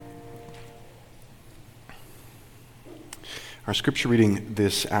Our scripture reading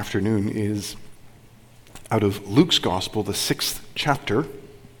this afternoon is out of Luke's Gospel, the 6th chapter.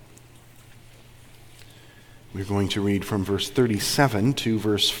 We're going to read from verse 37 to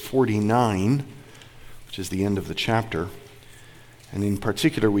verse 49, which is the end of the chapter. And in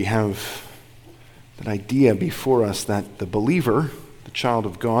particular, we have that idea before us that the believer, the child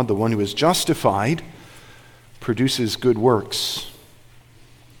of God, the one who is justified, produces good works.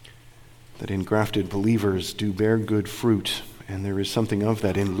 That engrafted believers do bear good fruit. And there is something of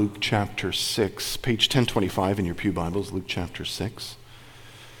that in Luke chapter 6, page 1025 in your pew Bibles, Luke chapter 6.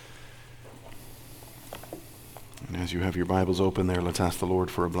 And as you have your Bibles open there, let's ask the Lord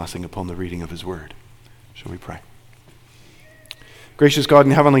for a blessing upon the reading of his word. Shall we pray? Gracious God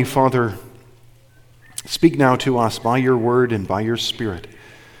and Heavenly Father, speak now to us by your word and by your Spirit,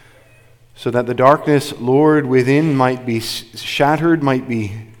 so that the darkness, Lord, within might be shattered, might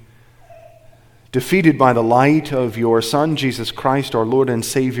be defeated by the light of your Son, Jesus Christ, our Lord and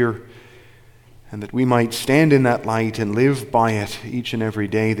Savior, and that we might stand in that light and live by it each and every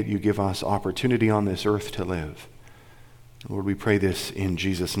day that you give us opportunity on this earth to live. Lord, we pray this in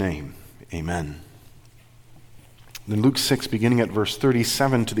Jesus' name. Amen. In Luke 6, beginning at verse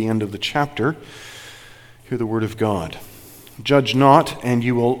 37 to the end of the chapter, hear the word of God. Judge not, and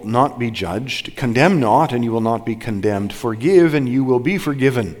you will not be judged. Condemn not, and you will not be condemned. Forgive, and you will be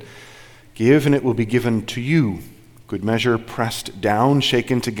forgiven. Give, and it will be given to you. Good measure, pressed down,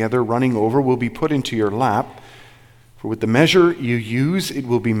 shaken together, running over, will be put into your lap. For with the measure you use, it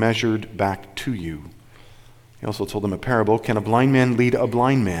will be measured back to you. He also told them a parable. Can a blind man lead a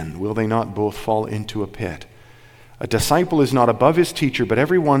blind man? Will they not both fall into a pit? A disciple is not above his teacher, but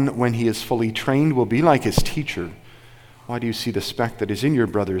everyone, when he is fully trained, will be like his teacher. Why do you see the speck that is in your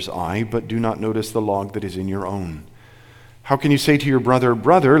brother's eye, but do not notice the log that is in your own? How can you say to your brother,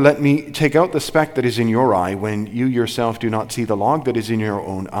 Brother, let me take out the speck that is in your eye, when you yourself do not see the log that is in your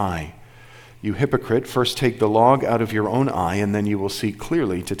own eye? You hypocrite, first take the log out of your own eye, and then you will see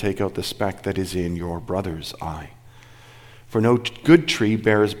clearly to take out the speck that is in your brother's eye. For no good tree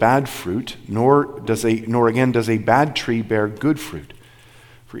bears bad fruit, nor again does a bad tree bear good fruit.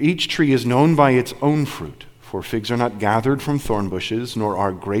 For each tree is known by its own fruit. For figs are not gathered from thorn bushes, nor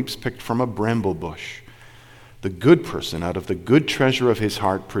are grapes picked from a bramble bush. The good person out of the good treasure of his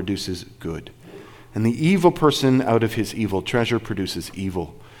heart produces good, and the evil person out of his evil treasure produces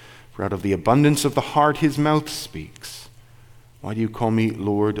evil. For out of the abundance of the heart his mouth speaks. Why do you call me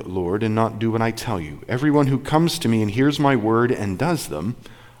Lord, Lord, and not do what I tell you? Everyone who comes to me and hears my word and does them,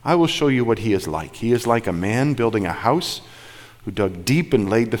 I will show you what he is like. He is like a man building a house who dug deep and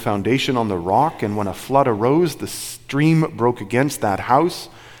laid the foundation on the rock, and when a flood arose, the stream broke against that house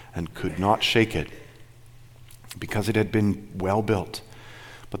and could not shake it, because it had been well built.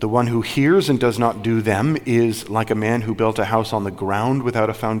 But the one who hears and does not do them is like a man who built a house on the ground without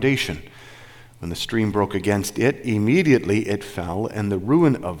a foundation. When the stream broke against it, immediately it fell, and the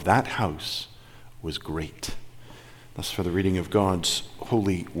ruin of that house was great. Thus for the reading of God's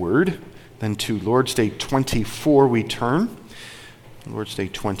holy word. Then to Lord's Day 24 we turn. Lord's Day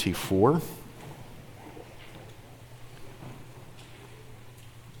 24.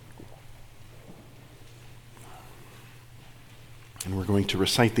 And we're going to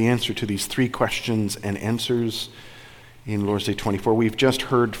recite the answer to these three questions and answers in Lord's Day 24. We've just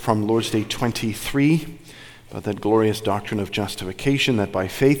heard from Lord's Day 23 about that glorious doctrine of justification, that by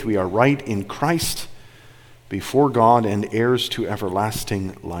faith we are right in Christ before God and heirs to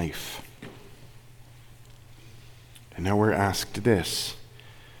everlasting life. And now we're asked this: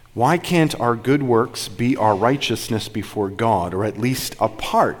 why can't our good works be our righteousness before God, or at least a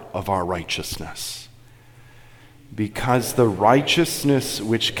part of our righteousness? Because the righteousness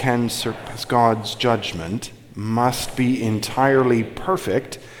which can surpass God's judgment must be entirely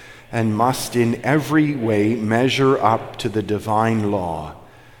perfect and must in every way measure up to the divine law.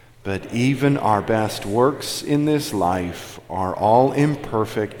 But even our best works in this life are all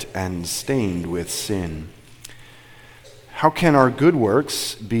imperfect and stained with sin. How can our good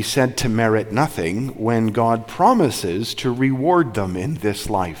works be said to merit nothing when God promises to reward them in this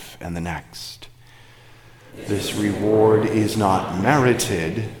life and the next? This reward is not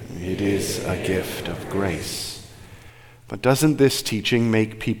merited, it is a gift of grace. But doesn't this teaching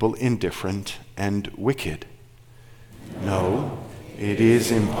make people indifferent and wicked? No, it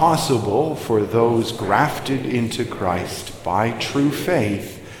is impossible for those grafted into Christ by true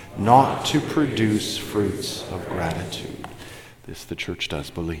faith not to produce fruits of gratitude. This the church does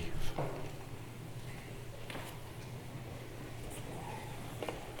believe.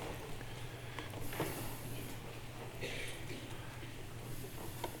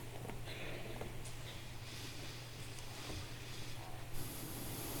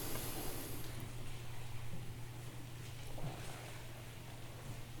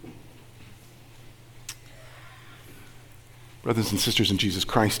 Brothers and sisters in Jesus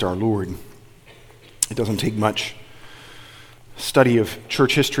Christ our Lord, it doesn't take much study of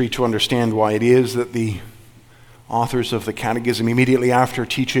church history to understand why it is that the authors of the Catechism, immediately after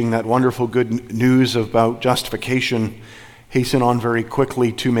teaching that wonderful good news about justification, hasten on very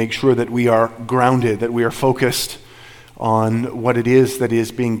quickly to make sure that we are grounded, that we are focused on what it is that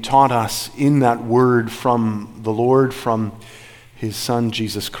is being taught us in that word from the Lord, from his Son,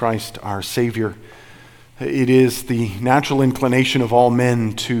 Jesus Christ, our Savior. It is the natural inclination of all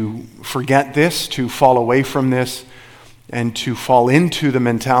men to forget this, to fall away from this, and to fall into the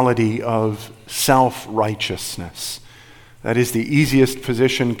mentality of self-righteousness. That is the easiest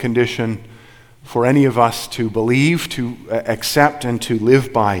condition for any of us to believe, to accept, and to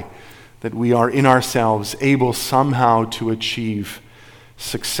live by, that we are in ourselves able somehow to achieve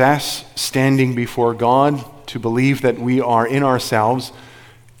success standing before God, to believe that we are in ourselves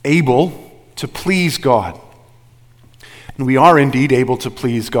able to please God. And we are indeed able to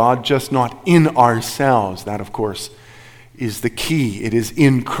please God, just not in ourselves. That, of course, is the key. It is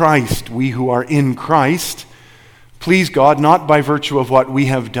in Christ. We who are in Christ please God not by virtue of what we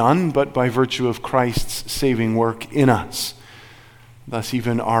have done, but by virtue of Christ's saving work in us. Thus,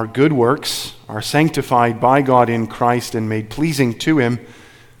 even our good works are sanctified by God in Christ and made pleasing to him,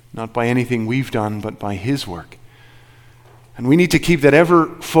 not by anything we've done, but by his work. And we need to keep that ever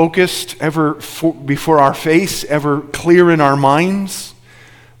focused, before our face, ever clear in our minds,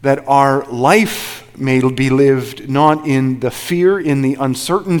 that our life may be lived not in the fear, in the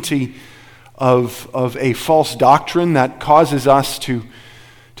uncertainty of a false doctrine that causes us to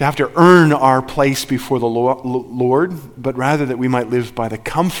have to earn our place before the Lord, but rather that we might live by the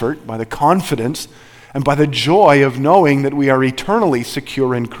comfort, by the confidence, and by the joy of knowing that we are eternally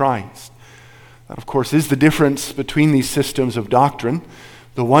secure in Christ. That, of course, is the difference between these systems of doctrine.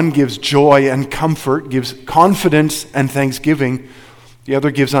 The one gives joy and comfort, gives confidence and thanksgiving. The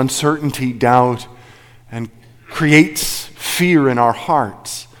other gives uncertainty, doubt, and creates fear in our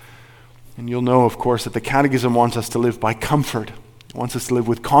hearts. And you'll know, of course, that the Catechism wants us to live by comfort. It wants us to live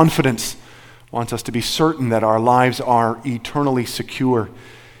with confidence. It wants us to be certain that our lives are eternally secure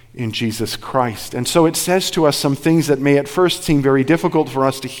in Jesus Christ. And so it says to us some things that may at first seem very difficult for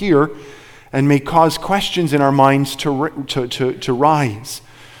us to hear and may cause questions in our minds to rise.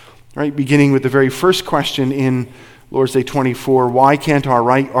 Right? Beginning with the very first question in Lord's Day 24, why can't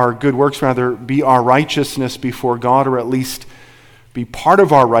our good works be our righteousness before God, or at least be part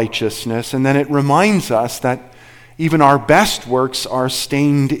of our righteousness? And then it reminds us that even our best works are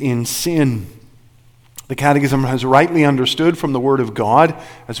stained in sin. The Catechism has rightly understood from the Word of God,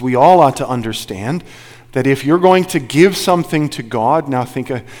 as we all ought to understand, that if you're going to give something to God, now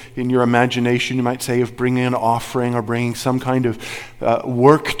think in your imagination, you might say of bringing an offering or bringing some kind of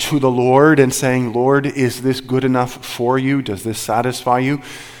work to the Lord and saying, Lord, is this good enough for you? Does this satisfy you?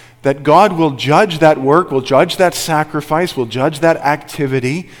 That God will judge that work, will judge that sacrifice, will judge that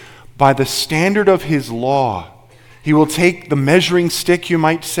activity by the standard of his law. He will take the measuring stick, you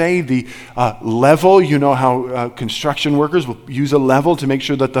might say, the level. You know how construction workers will use a level to make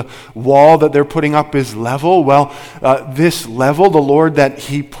sure that the wall that they're putting up is level. Well, this level, the Lord that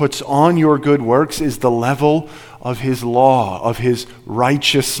he puts on your good works, is the level of his law, of his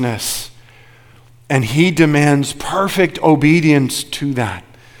righteousness. And he demands perfect obedience to that.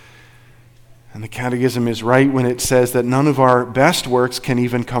 And the Catechism is right when it says that none of our best works can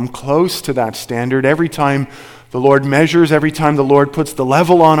even come close to that standard. Every time the Lord measures, every time the Lord puts the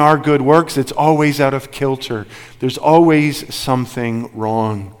level on our good works, it's always out of kilter. There's always something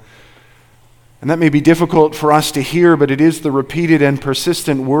wrong. And that may be difficult for us to hear, but it is the repeated and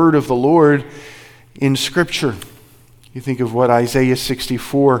persistent word of the Lord in Scripture. You think of what Isaiah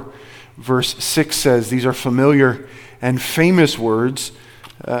 64, verse 6 says. These are familiar and famous words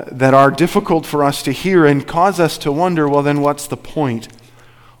that are difficult for us to hear and cause us to wonder, well, then what's the point?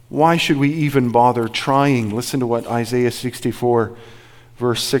 Why should we even bother trying? Listen to what Isaiah 64,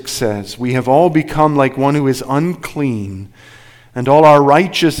 verse 6 says. We have all become like one who is unclean, and all our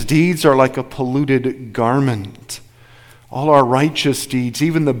righteous deeds are like a polluted garment. All our righteous deeds,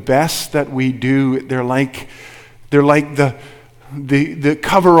 even the best that we do, they're like the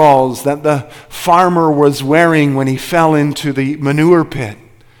coveralls that the farmer was wearing when he fell into the manure pit.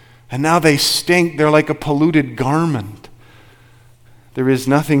 And now they stink. They're like a polluted garment. There is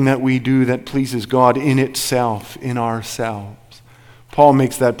nothing that we do that pleases God in itself, in ourselves. Paul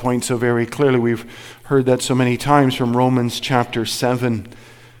makes that point so very clearly. We've heard that so many times from Romans chapter 7,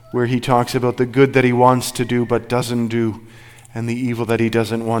 where he talks about the good that he wants to do but doesn't do, and the evil that he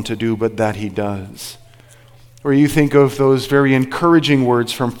doesn't want to do but that he does. Or you think of those very encouraging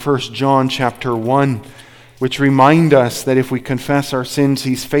words from 1 John chapter 1, which remind us that if we confess our sins,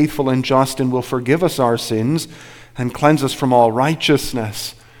 he's faithful and just and will forgive us our sins and cleanse us from all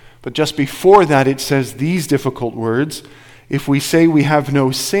righteousness. But just before that, it says these difficult words: if we say we have no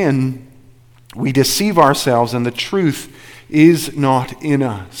sin, we deceive ourselves and the truth is not in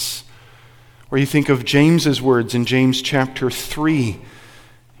us. Or you think of James's words in James chapter 3.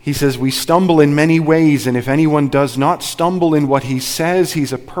 He says, we stumble in many ways, and if anyone does not stumble in what he says,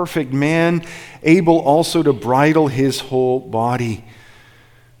 he's a perfect man, able also to bridle his whole body.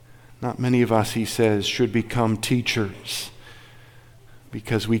 Not many of us, he says, should become teachers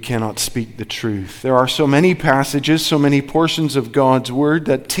because we cannot speak the truth. There are so many passages, so many portions of God's word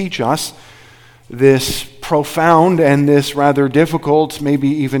that teach us this profound and this rather difficult, maybe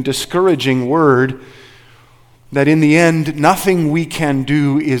even discouraging word, that in the end, nothing we can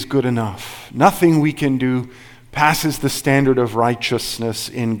do is good enough. Nothing we can do passes the standard of righteousness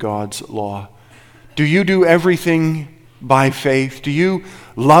in God's law. Do you do everything by faith? Do you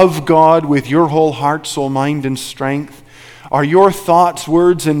love God with your whole heart, soul, mind, and strength? Are your thoughts,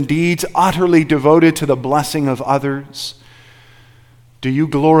 words, and deeds utterly devoted to the blessing of others? Do you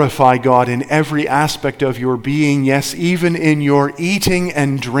glorify God in every aspect of your being? Yes, even in your eating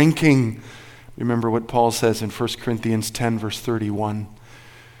and drinking. Remember what Paul says in 1 Corinthians 10, verse 31.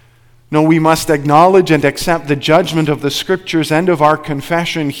 No, we must acknowledge and accept the judgment of the Scriptures and of our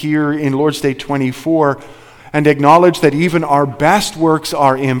confession here in Lord's Day 24, and acknowledge that even our best works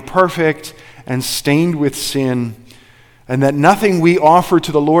are imperfect and stained with sin, and that nothing we offer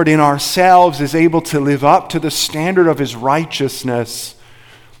to the Lord in ourselves is able to live up to the standard of his righteousness,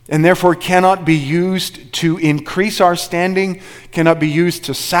 and therefore cannot be used to increase our standing, cannot be used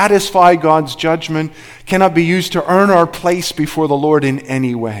to satisfy God's judgment, cannot be used to earn our place before the Lord in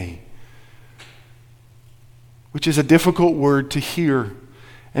any way. Which is a difficult word to hear,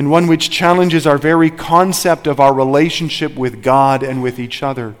 and one which challenges our very concept of our relationship with God and with each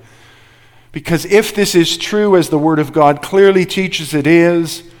other. Because if this is true, as the Word of God clearly teaches it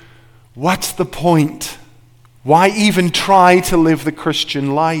is, what's the point? Why even try to live the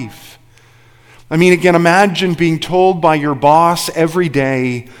Christian life? I mean, again, imagine being told by your boss every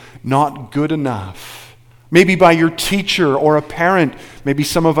day, not good enough. Maybe by your teacher or a parent. Maybe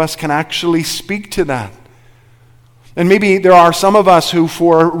some of us can actually speak to that. And maybe there are some of us who,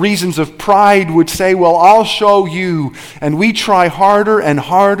 for reasons of pride, would say, well, I'll show you. And we try harder and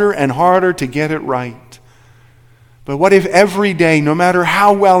harder and harder to get it right. But what if every day, no matter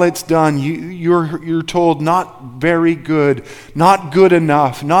how well it's done, you're told not very good, not good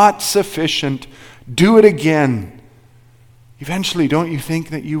enough, not sufficient, do it again. Eventually, don't you think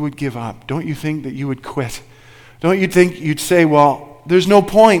that you would give up? Don't you think that you would quit? Don't you think you'd say, well, there's no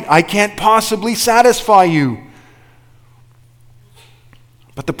point. I can't possibly satisfy you.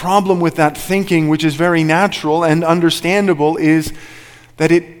 But the problem with that thinking, which is very natural and understandable, is that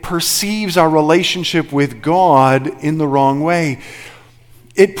it perceives our relationship with God in the wrong way.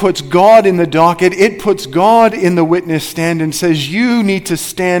 It puts God in the docket, it puts God in the witness stand and says, you need to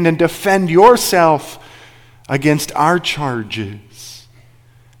stand and defend yourself against our charges.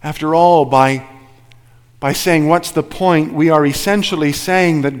 After all, by saying, what's the point, we are essentially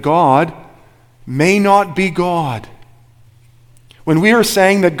saying that God may not be God. When we are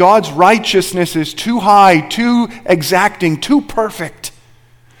saying that God's righteousness is too high, too exacting, too perfect,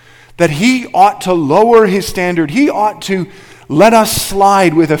 that he ought to lower his standard, he ought to let us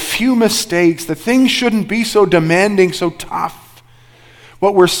slide with a few mistakes, that things shouldn't be so demanding, so tough.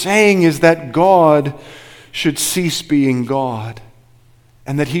 What we're saying is that God should cease being God,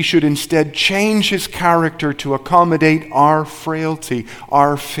 and that he should instead change his character to accommodate our frailty,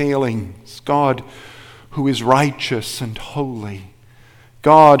 our failings. God who is righteous and holy.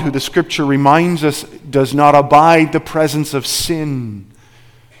 God who, the Scripture reminds us, does not abide the presence of sin.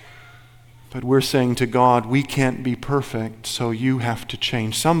 But we're saying to God, we can't be perfect, so you have to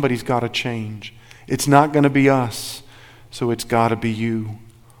change. Somebody's got to change. It's not going to be us, so it's got to be you.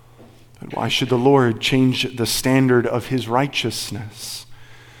 But why should the Lord change the standard of his righteousness?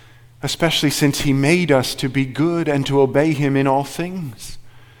 Especially since he made us to be good and to obey him in all things.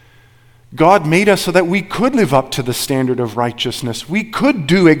 God made us so that we could live up to the standard of righteousness. We could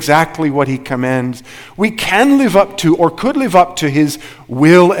do exactly what he commands. We can live up to, or could live up to, his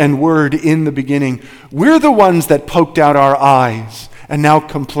will and word in the beginning. We're the ones that poked out our eyes and now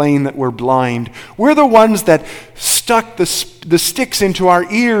complain that we're blind. We're the ones that stuck the sticks into our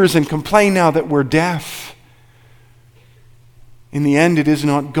ears and complain now that we're deaf. In the end, it is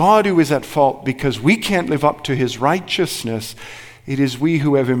not God who is at fault because we can't live up to his righteousness. It is we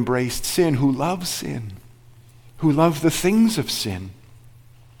who have embraced sin, who love the things of sin.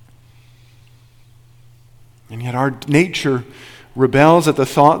 And yet our nature rebels at the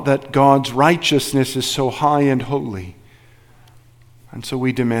thought that God's righteousness is so high and holy. And so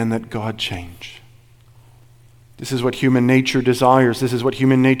we demand that God change. This is what human nature desires. This is what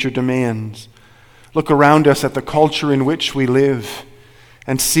human nature demands. Look around us at the culture in which we live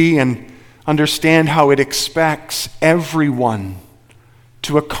and see and understand how it expects everyone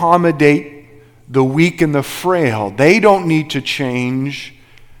to accommodate the weak and the frail. They don't need to change.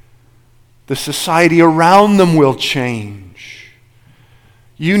 The society around them will change.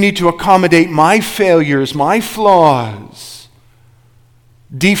 You need to accommodate my failures, my flaws.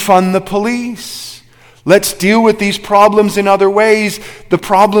 Defund the police. Let's deal with these problems in other ways. The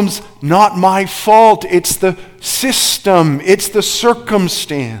problem's not my fault. It's the system. It's the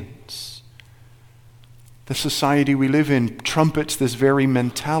circumstance. The society we live in trumpets this very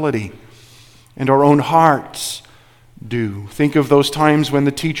mentality, and our own hearts do. Think of those times when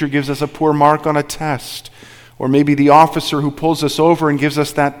the teacher gives us a poor mark on a test, or maybe the officer who pulls us over and gives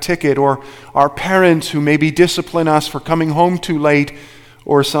us that ticket, or our parents who maybe discipline us for coming home too late,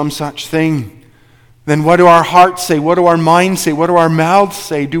 or some such thing. Then what do our hearts say? What do our minds say? What do our mouths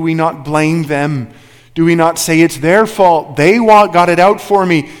say? Do we not blame them? Do we not say it's their fault? They got it out for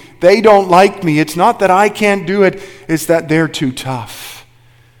me. They don't like me. It's not that I can't do it. It's that they're too tough.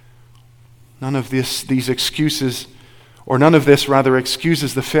 None of this excuses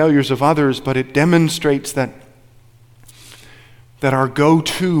the failures of others, but it demonstrates that our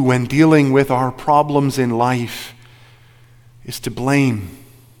go-to when dealing with our problems in life is to blame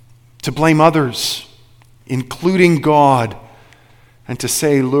others, including God, and to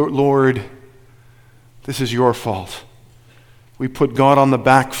say, Lord, this is your fault. We put God on the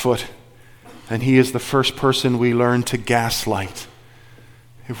back foot, and He is the first person we learn to gaslight.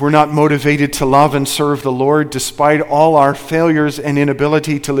 If we're not motivated to love and serve the Lord, despite all our failures and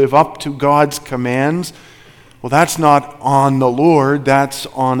inability to live up to God's commands, well, that's not on the Lord, that's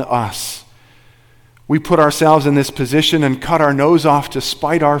on us. We put ourselves in this position and cut our nose off to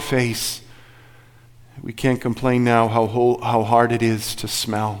spite our face. We can't complain now how hard it is to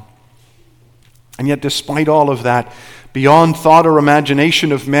smell. And yet, despite all of that, beyond thought or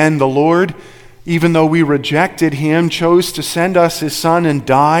imagination of men, the Lord, even though we rejected Him, chose to send us His Son and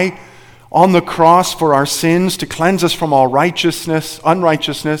die on the cross for our sins, to cleanse us from all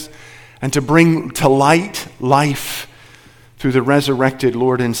unrighteousness, and to bring to light life through the resurrected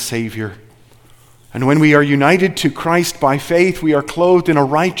Lord and Savior. And when we are united to Christ by faith, we are clothed in a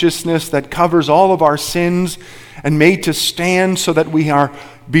righteousness that covers all of our sins and made to stand so that we are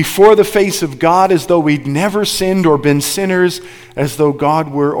before the face of God as though we'd never sinned or been sinners, as though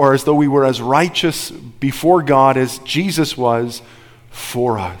we were as righteous before God as Jesus was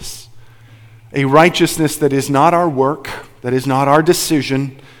for us. A righteousness that is not our work, that is not our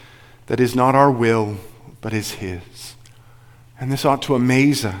decision, that is not our will, but is His. And this ought to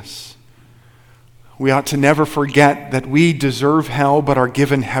amaze us. We ought to never forget that we deserve hell but are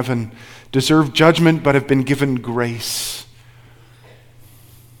given heaven, deserve judgment but have been given grace.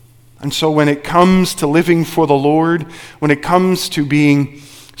 And so when it comes to living for the Lord, when it comes to being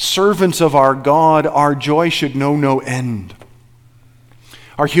servants of our God, our joy should know no end.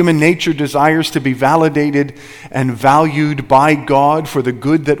 Our human nature desires to be validated and valued by God for the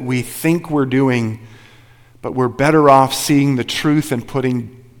good that we think we're doing, but we're better off seeing the truth and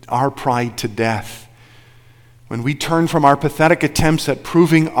putting our pride to death. When we turn from our pathetic attempts at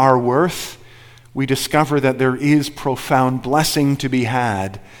proving our worth, we discover that there is profound blessing to be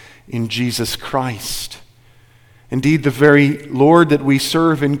had in Jesus Christ. Indeed, the very Lord that we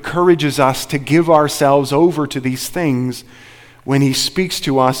serve encourages us to give ourselves over to these things when He speaks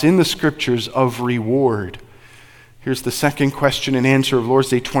to us in the Scriptures of reward. Here's the second question and answer of Lord's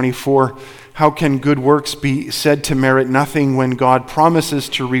Day 24. How can good works be said to merit nothing when God promises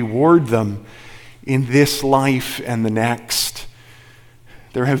to reward them in this life and the next?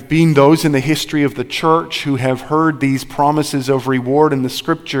 There have been those in the history of the church who have heard these promises of reward in the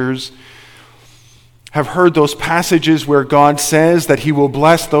Scriptures, have heard those passages where God says that He will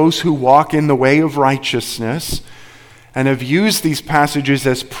bless those who walk in the way of righteousness, and have used these passages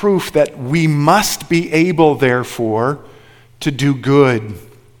as proof that we must be able, therefore, to do good.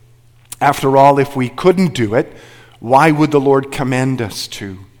 After all, if we couldn't do it, why would the Lord commend us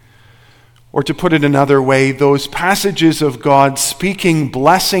to? Or to put it another way, those passages of God speaking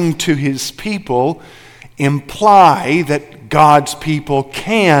blessing to His people imply that God's people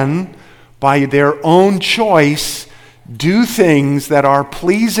can, by their own choice, do things that are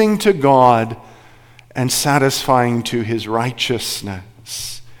pleasing to God and satisfying to His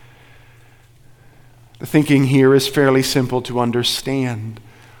righteousness. The thinking here is fairly simple to understand.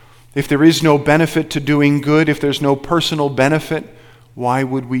 If there is no benefit to doing good, if there's no personal benefit, why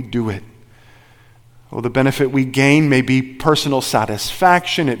would we do it? Well, the benefit we gain may be personal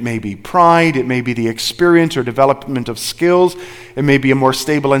satisfaction, it may be pride, it may be the experience or development of skills, it may be a more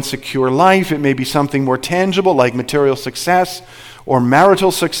stable and secure life, it may be something more tangible like material success or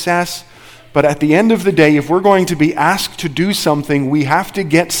marital success. But at the end of the day, if we're going to be asked to do something, we have to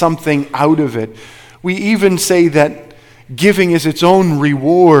get something out of it. We even say that giving is its own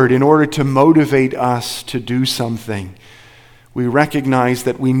reward in order to motivate us to do something. We recognize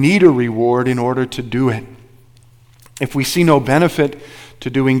that we need a reward in order to do it. If we see no benefit to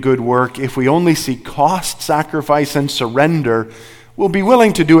doing good work, if we only see cost, sacrifice, and surrender, we'll be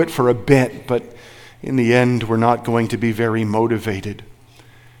willing to do it for a bit, but in the end, we're not going to be very motivated.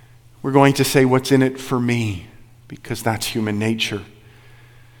 We're going to say, what's in it for me? Because that's human nature.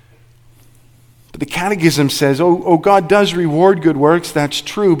 But the Catechism says, God does reward good works, that's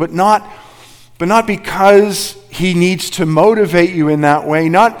true, but not because he needs to motivate you in that way,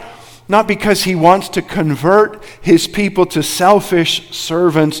 not because he wants to convert his people to selfish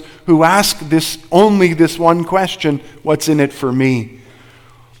servants who ask only this one question, what's in it for me?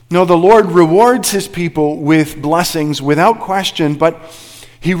 No, the Lord rewards his people with blessings without question, but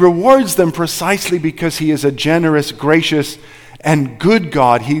he rewards them precisely because he is a generous, gracious, and good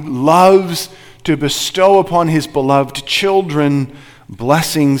God. He loves to bestow upon his beloved children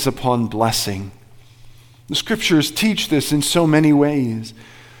blessings upon blessing. The Scriptures teach this in so many ways.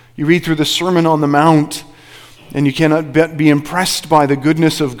 You read through the Sermon on the Mount, and you cannot but be impressed by the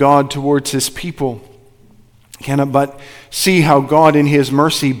goodness of God towards his people. You cannot but see how God in his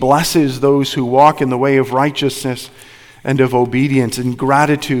mercy blesses those who walk in the way of righteousness and of obedience and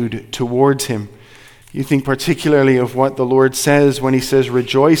gratitude towards him. You think particularly of what the Lord says when he says,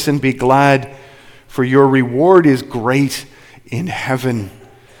 "Rejoice and be glad, for your reward is great in heaven."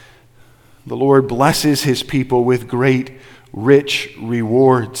 The Lord blesses his people with great, rich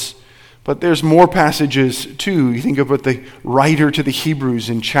rewards. But there's more passages too. You think about the writer to the Hebrews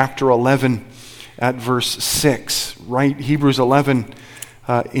in chapter 11 at verse 6. Right? Hebrews 11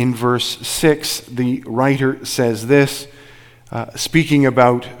 in verse 6, the writer says this, speaking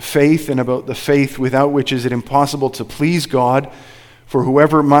about faith and about the faith without which is it impossible to please God. For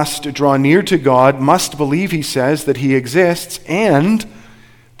whoever must draw near to God must believe, he says, that he exists and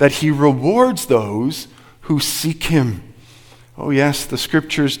that he rewards those who seek him. Oh yes, the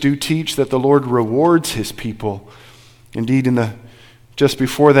Scriptures do teach that the Lord rewards his people. Indeed, just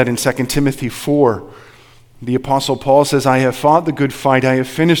before that in 2 Timothy 4, the Apostle Paul says, "I have fought the good fight, I have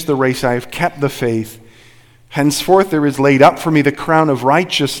finished the race, I have kept the faith. Henceforth there is laid up for me the crown of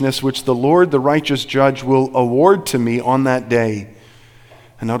righteousness, which the Lord, the righteous judge, will award to me on that day.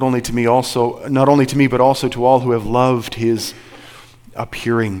 And not only to me, but also to all who have loved his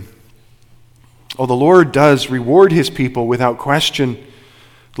appearing." Oh, the Lord does reward his people without question.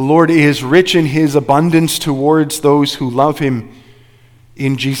 The Lord is rich in his abundance towards those who love him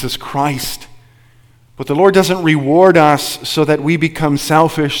in Jesus Christ. But the Lord doesn't reward us so that we become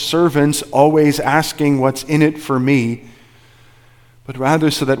selfish servants, always asking what's in it for me, but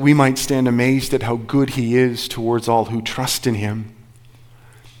rather so that we might stand amazed at how good he is towards all who trust in him.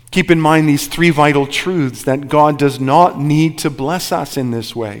 Keep in mind these three vital truths: that God does not need to bless us in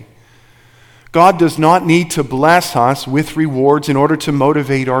this way. God does not need to bless us with rewards in order to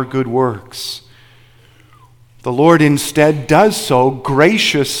motivate our good works. The Lord instead does so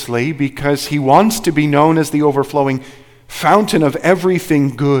graciously because he wants to be known as the overflowing fountain of everything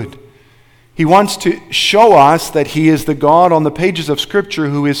good. He wants to show us that he is the God on the pages of Scripture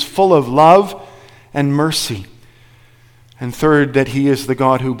who is full of love and mercy. And third, that he is the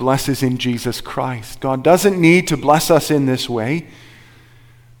God who blesses in Jesus Christ. God doesn't need to bless us in this way,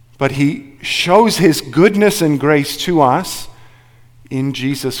 but he shows his goodness and grace to us in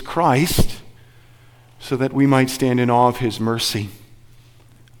Jesus Christ so that we might stand in awe of his mercy.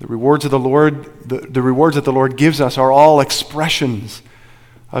 The rewards of the Lord, the rewards that the Lord gives us are all expressions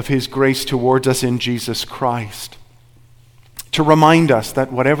of his grace towards us in Jesus Christ. To remind us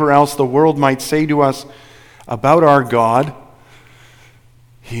that whatever else the world might say to us about our God,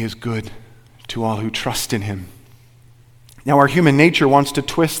 he is good to all who trust in him. Now, our human nature wants to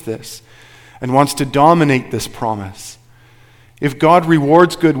twist this and wants to dominate this promise. If God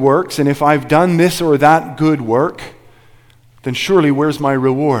rewards good works, and if I've done this or that good work, then surely where's my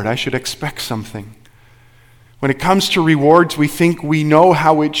reward? I should expect something. When it comes to rewards, we think we know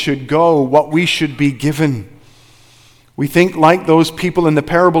how it should go, what we should be given. We think, like those people in the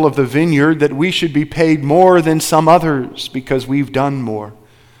parable of the vineyard, that we should be paid more than some others because we've done more.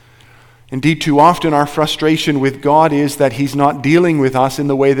 Indeed, too often our frustration with God is that he's not dealing with us in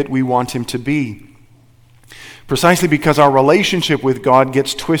the way that we want him to be. Precisely because our relationship with God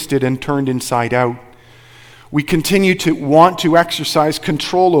gets twisted and turned inside out. We continue to want to exercise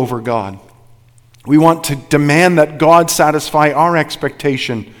control over God. We want to demand that God satisfy our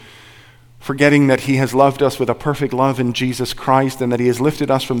expectation, forgetting that he has loved us with a perfect love in Jesus Christ and that he has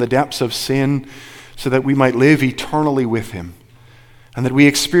lifted us from the depths of sin so that we might live eternally with him, and that we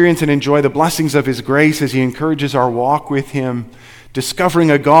experience and enjoy the blessings of his grace as he encourages our walk with him,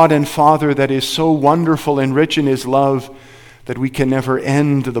 discovering a God and Father that is so wonderful and rich in his love that we can never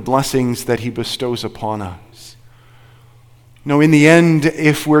end the blessings that he bestows upon us. No, in the end,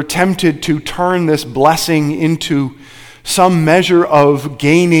 if we're tempted to turn this blessing into some measure of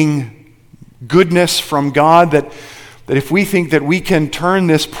gaining goodness from God, that if we think that we can turn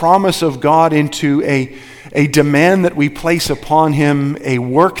this promise of God into a demand that we place upon him, a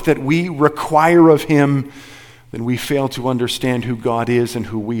work that we require of him, then we fail to understand who God is and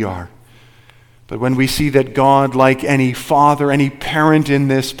who we are. But when we see that God, like any father, any parent in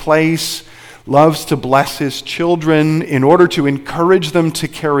this place, loves to bless his children in order to encourage them to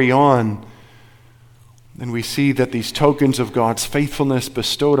carry on, then we see that these tokens of God's faithfulness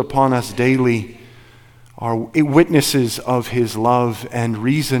bestowed upon us daily are witnesses of his love and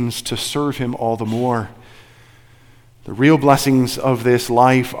reasons to serve him all the more. The real blessings of this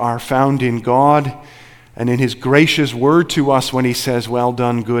life are found in God and in his gracious word to us when he says, "Well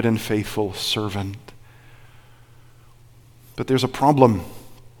done, good and faithful servant." But there's a problem.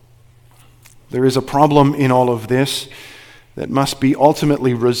 There is a problem in all of this that must be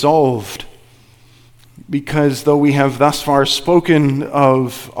ultimately resolved, because though we have thus far spoken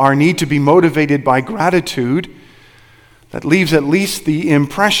of our need to be motivated by gratitude, that leaves at least the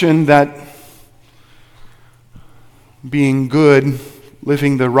impression that being good,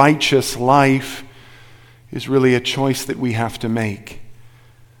 living the righteous life, is really a choice that we have to make.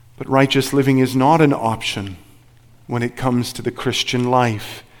 But righteous living is not an option when it comes to the Christian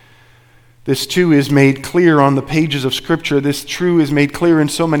life. This too is made clear on the pages of Scripture. This truth is made clear in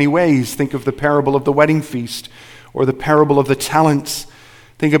so many ways. Think of the parable of the wedding feast or the parable of the talents.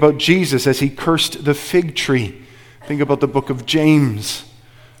 Think about Jesus as he cursed the fig tree. Think about the book of James.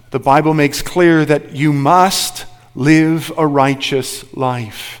 The Bible makes clear that you must live a righteous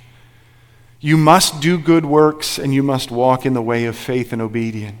life. You must do good works and you must walk in the way of faith and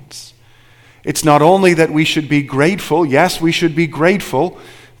obedience. It's not only that we should be grateful. Yes, we should be grateful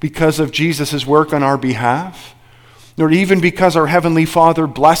because of Jesus' work on our behalf, nor even because our Heavenly Father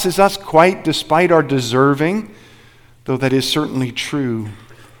blesses us quite despite our deserving, though that is certainly true.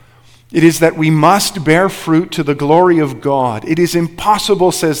 It is that we must bear fruit to the glory of God. It is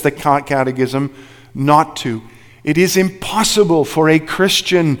impossible, says the Catechism, not to. It is impossible for a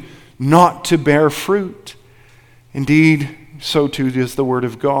Christian not to bear fruit. Indeed, so too is the Word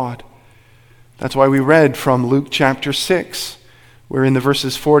of God. That's why we read from Luke chapter 6, where in the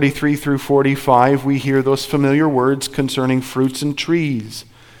verses 43 through 45 we hear those familiar words concerning fruits and trees.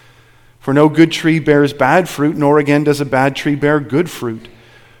 For no good tree bears bad fruit, nor again does a bad tree bear good fruit.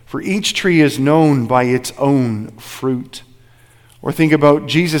 For each tree is known by its own fruit. Or think about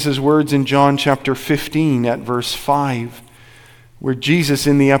Jesus' words in John chapter 15 at verse 5, where Jesus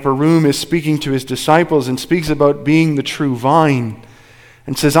in the upper room is speaking to his disciples and speaks about being the true vine,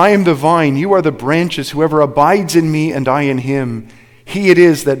 and says, "I am the vine, you are the branches. Whoever abides in me and I in him, he it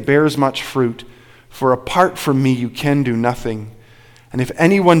is that bears much fruit. For apart from me you can do nothing. And if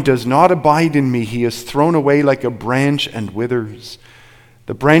anyone does not abide in me, he is thrown away like a branch and withers.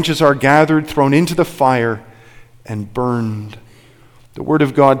 The branches are gathered, thrown into the fire, and burned." The Word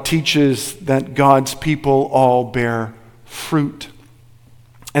of God teaches that God's people all bear fruit.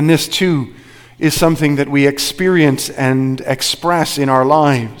 And this too is something that we experience and express in our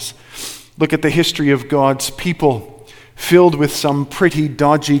lives. Look at the history of God's people, filled with some pretty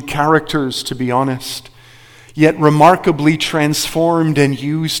dodgy characters, to be honest, yet remarkably transformed and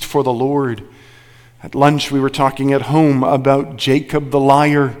used for the Lord. At lunch we were talking at home about Jacob the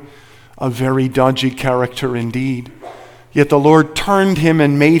liar, a very dodgy character indeed. Yet the Lord turned him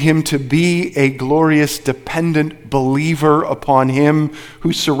and made him to be a glorious, dependent believer upon him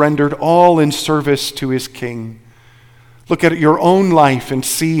who surrendered all in service to his king. Look at your own life and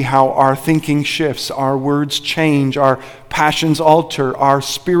see how our thinking shifts, our words change, our passions alter, our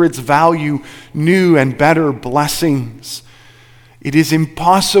spirits value new and better blessings. It is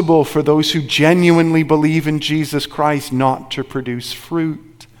impossible for those who genuinely believe in Jesus Christ not to produce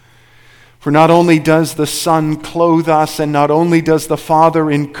fruit. For not only does the Son clothe us, and not only does the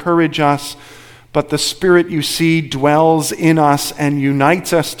Father encourage us, But the Spirit, you see, dwells in us and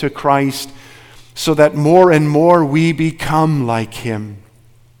unites us to Christ so that more and more we become like him.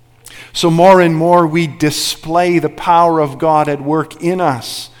 So more and more we display the power of God at work in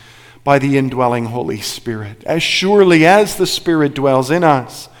us by the indwelling Holy Spirit. As surely as the Spirit dwells in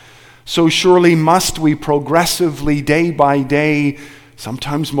us, so surely must we progressively, day by day,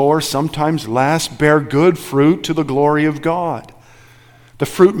 sometimes more, sometimes less, bear good fruit to the glory of God. The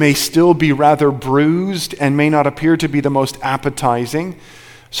fruit may still be rather bruised and may not appear to be the most appetizing,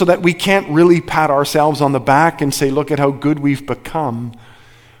 so that we can't really pat ourselves on the back and say, look at how good we've become.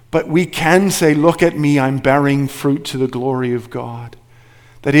 But we can say, look at me, I'm bearing fruit to the glory of God.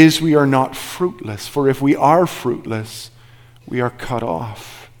 That is, we are not fruitless, for if we are fruitless, we are cut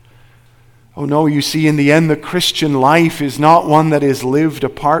off. Oh no, you see, in the end, the Christian life is not one that is lived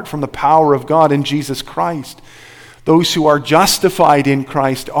apart from the power of God in Jesus Christ. Those who are justified in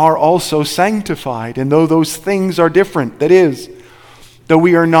Christ are also sanctified. And though those things are different, that is, though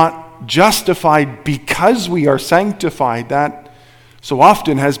we are not justified because we are sanctified, that so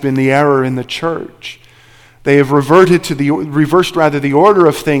often has been the error in the church. They have reversed the order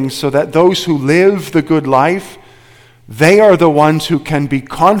of things so that those who live the good life, they are the ones who can be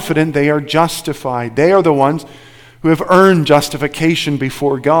confident they are justified. They are the ones who have earned justification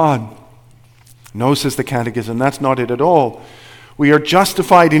before God. No, says the Catechism, that's not it at all. We are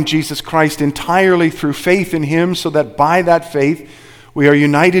justified in Jesus Christ entirely through faith in him, so that by that faith we are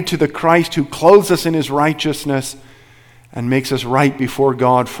united to the Christ who clothes us in his righteousness and makes us right before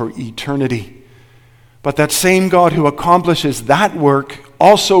God for eternity. But that same God who accomplishes that work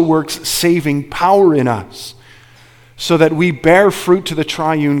also works saving power in us, so that we bear fruit to the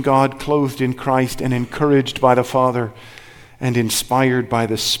triune God, clothed in Christ and encouraged by the Father and inspired by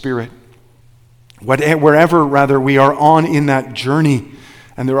the Spirit. Wherever we are on in that journey,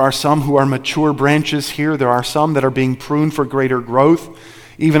 and there are some who are mature branches here, there are some that are being pruned for greater growth,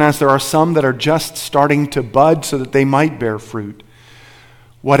 even as there are some that are just starting to bud so that they might bear fruit.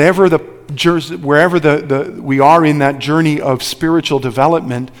 Wherever we are in that journey of spiritual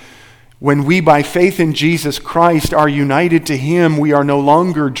development, when we by faith in Jesus Christ are united to him, we are no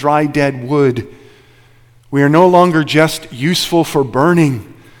longer dry, dead wood. We are no longer just useful for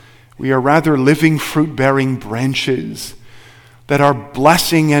burning. We are rather living, fruit-bearing branches that are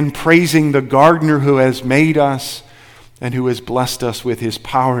blessing and praising the gardener who has made us and who has blessed us with his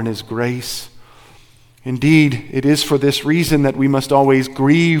power and his grace. Indeed, it is for this reason that we must always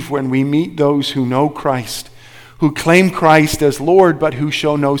grieve when we meet those who know Christ, who claim Christ as Lord, but who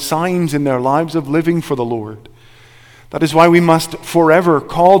show no signs in their lives of living for the Lord. That is why we must forever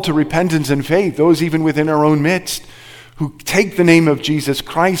call to repentance and faith those even within our own midst who take the name of Jesus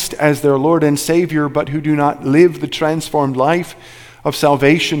Christ as their Lord and Savior, but who do not live the transformed life of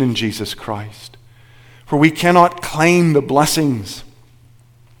salvation in Jesus Christ. For we cannot claim the blessings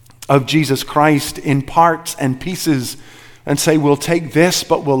of Jesus Christ in parts and pieces and say, we'll take this,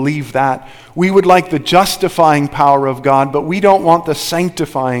 but we'll leave that. We would like the justifying power of God, but we don't want the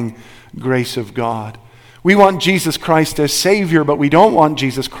sanctifying grace of God. We want Jesus Christ as Savior, but we don't want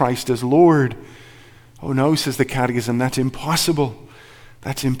Jesus Christ as Lord. Oh no, says the Catechism, that's impossible.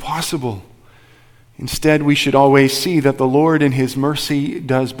 That's impossible. Instead, we should always see that the Lord in his mercy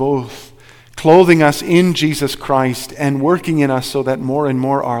does both, clothing us in Jesus Christ and working in us so that more and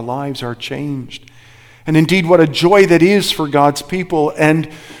more our lives are changed. And indeed, what a joy that is for God's people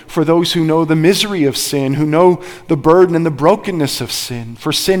and for those who know the misery of sin, who know the burden and the brokenness of sin.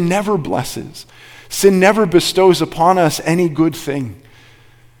 For sin never blesses. Sin never bestows upon us any good thing.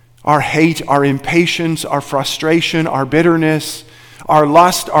 Our hate, our impatience, our frustration, our bitterness, our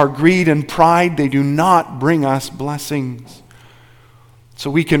lust, our greed and pride, they do not bring us blessings.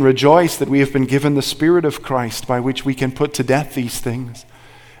 So we can rejoice that we have been given the Spirit of Christ by which we can put to death these things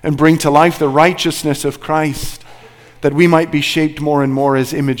and bring to life the righteousness of Christ, that we might be shaped more and more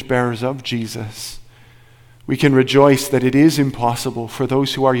as image bearers of Jesus. We can rejoice that it is impossible for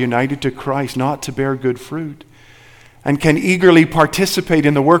those who are united to Christ not to bear good fruit, and can eagerly participate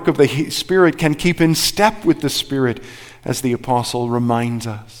in the work of the Spirit, can keep in step with the Spirit, as the apostle reminds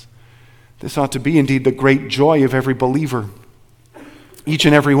us. This ought to be indeed the great joy of every believer. Each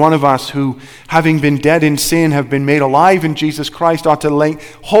and every one of us who, having been dead in sin, have been made alive in Jesus Christ, ought to lay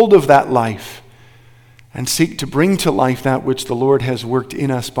hold of that life and seek to bring to life that which the Lord has worked in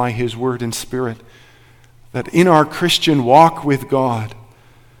us by his word and Spirit. That in our Christian walk with God,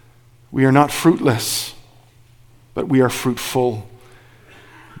 we are not fruitless, but we are fruitful,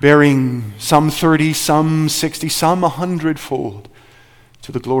 bearing some 30, some 60, some 100-fold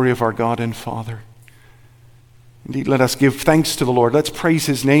to the glory of our God and Father. Indeed, let us give thanks to the Lord. Let's praise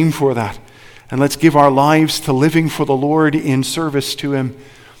his name for that And let's give our lives to living for the Lord in service to him.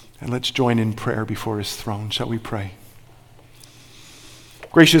 And let's join in prayer before his throne. Shall we pray?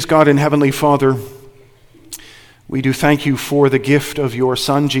 Gracious God and Heavenly Father, we do thank you for the gift of your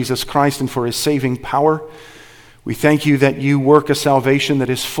Son, Jesus Christ, and for his saving power. We thank you that you work a salvation that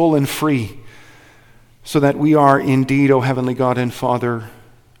is full and free, so that we are indeed, O Heavenly God and Father,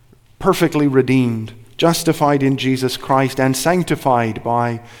 perfectly redeemed, justified in Jesus Christ, and sanctified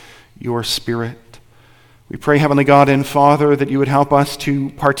by your Spirit. We pray, Heavenly God and Father, that you would help us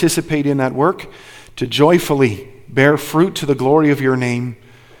to participate in that work, to joyfully bear fruit to the glory of your name,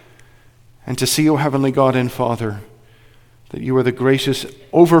 and to see, O Heavenly God and Father, that you are the gracious,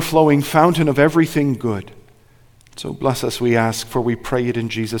 overflowing fountain of everything good. So bless us, we ask, for we pray it in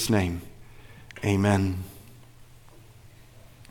Jesus' name. Amen.